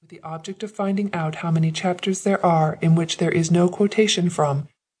the object of finding out how many chapters there are in which there is no quotation from,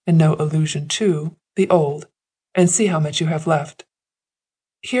 and no allusion to, the Old, and see how much you have left.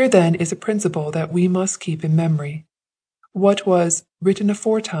 Here then is a principle that we must keep in memory. What was written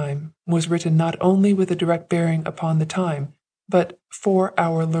aforetime was written not only with a direct bearing upon the time, but for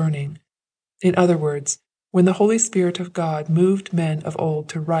our learning. In other words, when the Holy Spirit of God moved men of old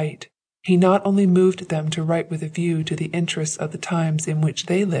to write, he not only moved them to write with a view to the interests of the times in which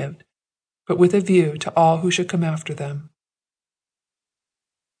they lived, but with a view to all who should come after them.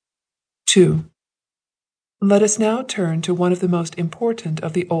 2. Let us now turn to one of the most important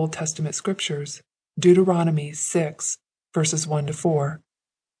of the Old Testament scriptures, Deuteronomy 6, verses 1 to 4.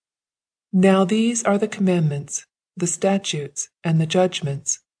 Now these are the commandments, the statutes, and the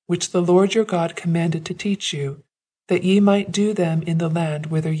judgments, which the Lord your God commanded to teach you, that ye might do them in the land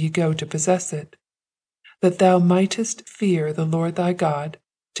whither ye go to possess it, that thou mightest fear the Lord thy God,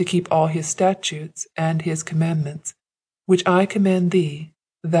 to keep all his statutes and his commandments, which I command thee,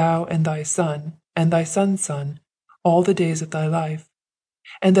 thou and thy son, and thy son's son, all the days of thy life,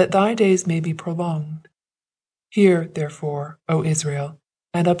 and that thy days may be prolonged. Hear, therefore, O Israel,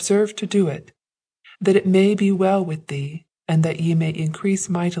 and observe to do it, that it may be well with thee, and that ye may increase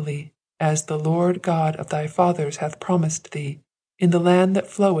mightily, as the Lord God of thy fathers hath promised thee, in the land that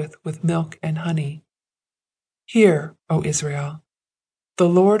floweth with milk and honey. Hear, O Israel, the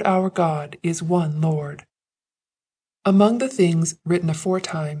Lord our God is one Lord. Among the things written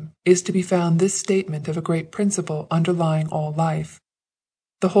aforetime is to be found this statement of a great principle underlying all life.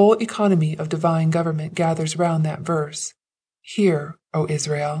 The whole economy of divine government gathers round that verse. Hear, O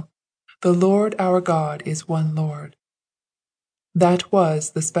Israel, the Lord our God is one Lord. That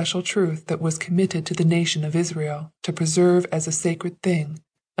was the special truth that was committed to the nation of Israel to preserve as a sacred thing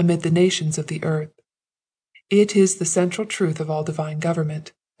amid the nations of the earth. It is the central truth of all divine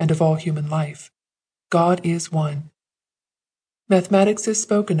government and of all human life. God is one. Mathematics is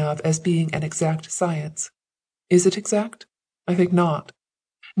spoken of as being an exact science. Is it exact? I think not.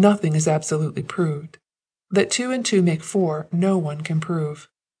 Nothing is absolutely proved. That 2 and 2 make 4 no one can prove.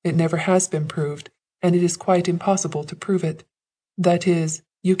 It never has been proved, and it is quite impossible to prove it. That is,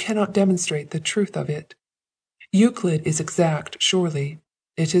 you cannot demonstrate the truth of it. Euclid is exact, surely.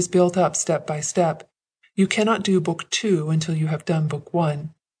 It is built up step by step. You cannot do Book 2 until you have done Book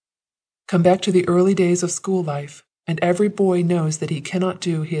 1. Come back to the early days of school life, and every boy knows that he cannot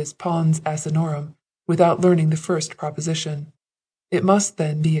do his Pons Asinorum without learning the first proposition. It must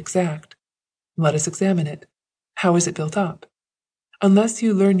then be exact. Let us examine it. How is it built up? Unless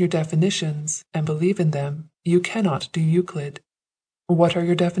you learn your definitions and believe in them, you cannot do Euclid. What are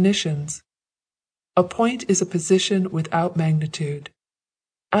your definitions? A point is a position without magnitude.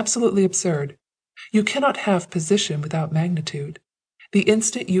 Absolutely absurd. You cannot have position without magnitude. The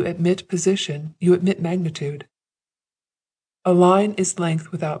instant you admit position, you admit magnitude. A line is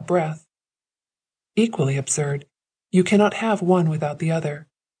length without breadth. Equally absurd. You cannot have one without the other.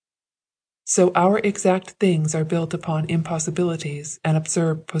 So our exact things are built upon impossibilities and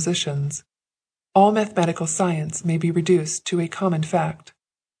absurd positions. All mathematical science may be reduced to a common fact.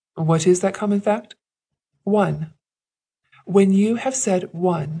 What is that common fact? 1. When you have said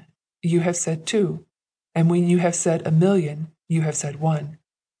 1, you have said 2, and when you have said 1,000,000, you have said 1.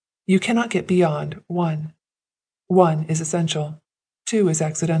 You cannot get beyond 1. 1 is essential, 2 is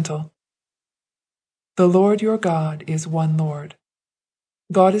accidental. The Lord your God is one Lord.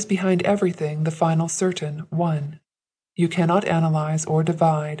 God is behind everything the final certain one. You cannot analyze or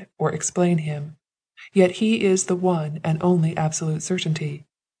divide or explain him, yet he is the one and only absolute certainty.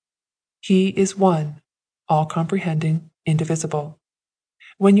 He is one, all-comprehending, indivisible.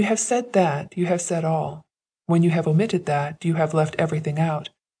 When you have said that, you have said all. When you have omitted that, you have left everything out,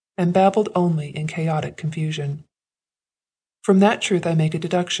 and babbled only in chaotic confusion. From that truth I make a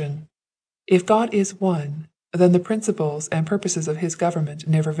deduction. If God is one, then the principles and purposes of his government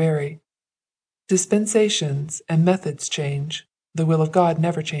never vary. Dispensations and methods change. The will of God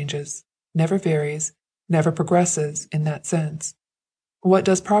never changes, never varies, never progresses in that sense. What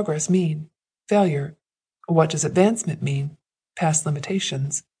does progress mean? Failure. What does advancement mean? Past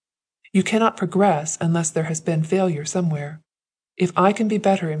limitations. You cannot progress unless there has been failure somewhere. If I can be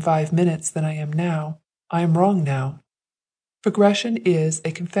better in 5 minutes than I am now, I am wrong now. Progression is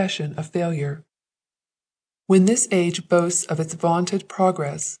a confession of failure. When this age boasts of its vaunted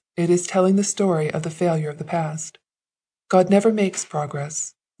progress, it is telling the story of the failure of the past. God never makes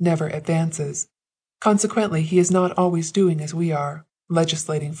progress, never advances. Consequently, he is not always doing as we are,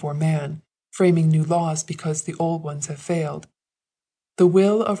 legislating for man, framing new laws because the old ones have failed. The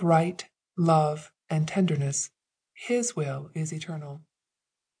will of right, love, and tenderness, his will is eternal.